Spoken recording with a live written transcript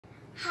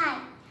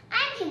Hi,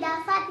 I'm Hida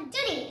Fatih.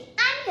 Today,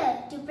 I'm here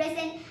to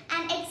present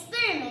an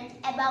experiment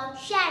about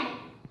shadow.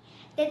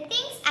 The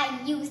things I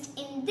used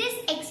in this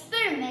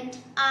experiment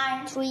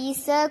are 3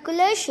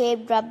 circular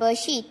shaped rubber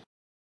sheets,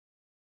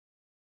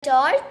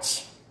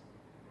 torch,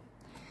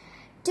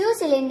 2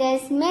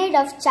 cylinders made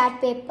of chart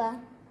paper,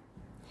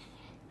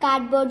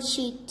 cardboard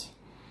sheet,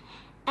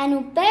 an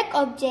opaque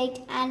object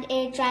and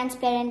a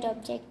transparent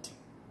object.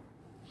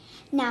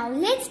 Now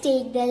let's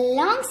take the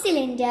long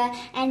cylinder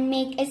and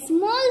make a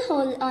small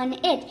hole on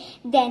it.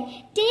 Then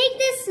take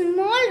the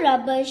small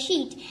rubber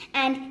sheet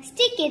and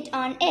stick it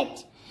on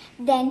it.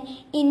 Then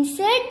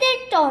insert the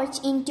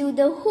torch into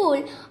the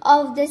hole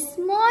of the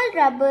small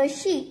rubber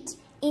sheet.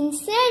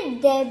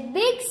 Insert the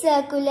big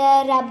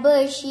circular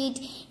rubber sheet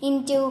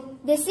into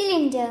the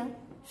cylinder.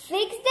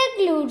 Fix the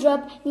glue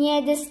drop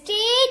near the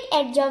straight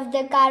edge of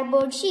the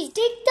cardboard sheet.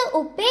 Stick the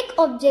opaque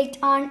object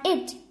on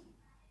it.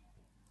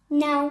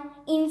 Now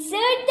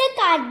insert the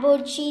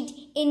cardboard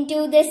sheet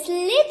into the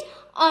slit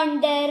on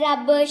the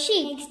rubber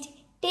sheet. Next,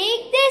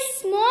 take the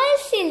small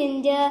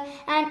cylinder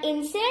and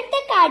insert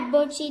the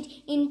cardboard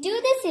sheet into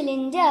the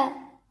cylinder.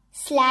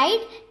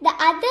 Slide the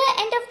other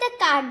end of the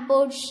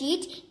cardboard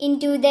sheet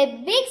into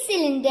the big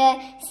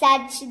cylinder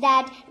such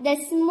that the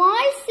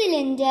small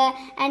cylinder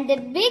and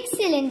the big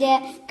cylinder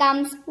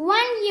comes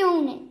one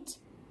unit.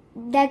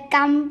 The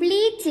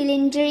complete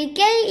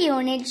cylindrical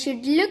unit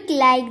should look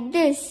like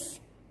this.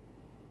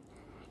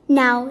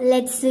 Now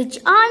let's switch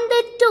on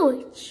the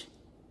torch.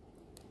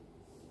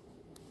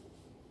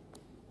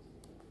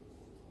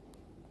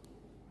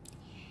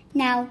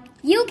 Now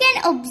you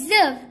can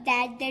observe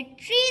that the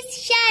tree's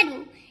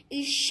shadow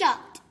is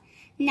short.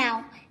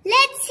 Now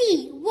let's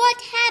see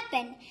what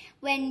happens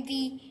when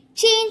we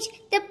change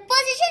the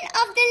position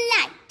of the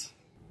light.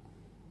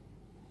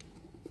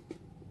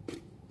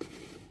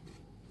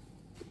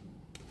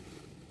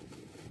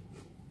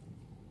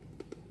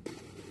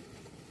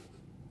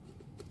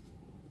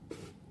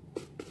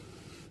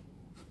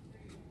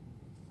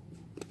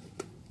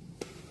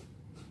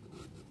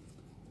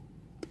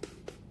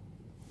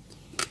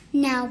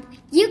 Now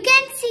you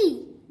can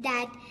see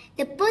that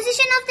the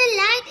position of the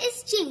light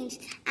is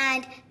changed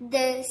and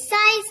the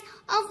size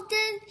of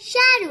the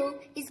shadow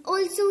is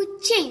also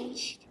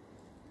changed.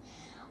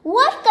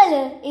 What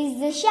color is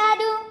the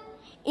shadow?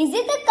 Is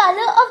it the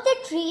color of the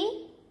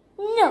tree?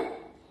 No,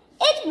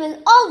 it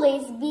will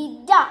always be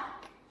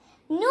dark,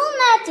 no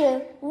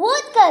matter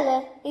what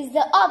color is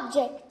the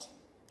object.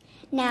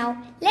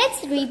 Now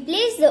let's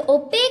replace the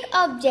opaque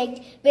object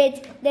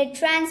with the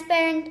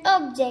transparent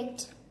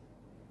object.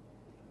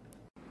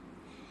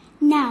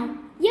 Now,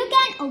 you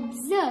can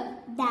observe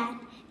that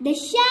the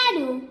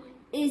shadow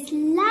is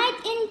light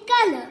in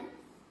color.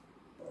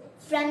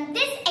 From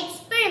this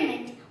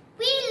experiment,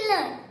 we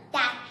learned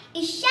that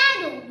a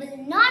shadow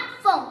will not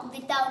form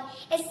without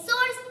a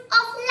source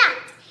of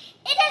light.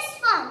 It is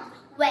formed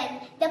when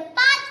the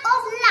path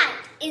of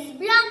light is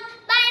blocked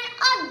by an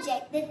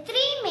object. The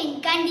three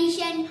main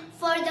conditions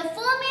for the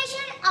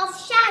formation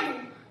of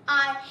shadow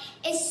are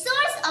a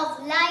source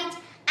of light,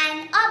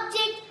 an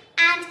object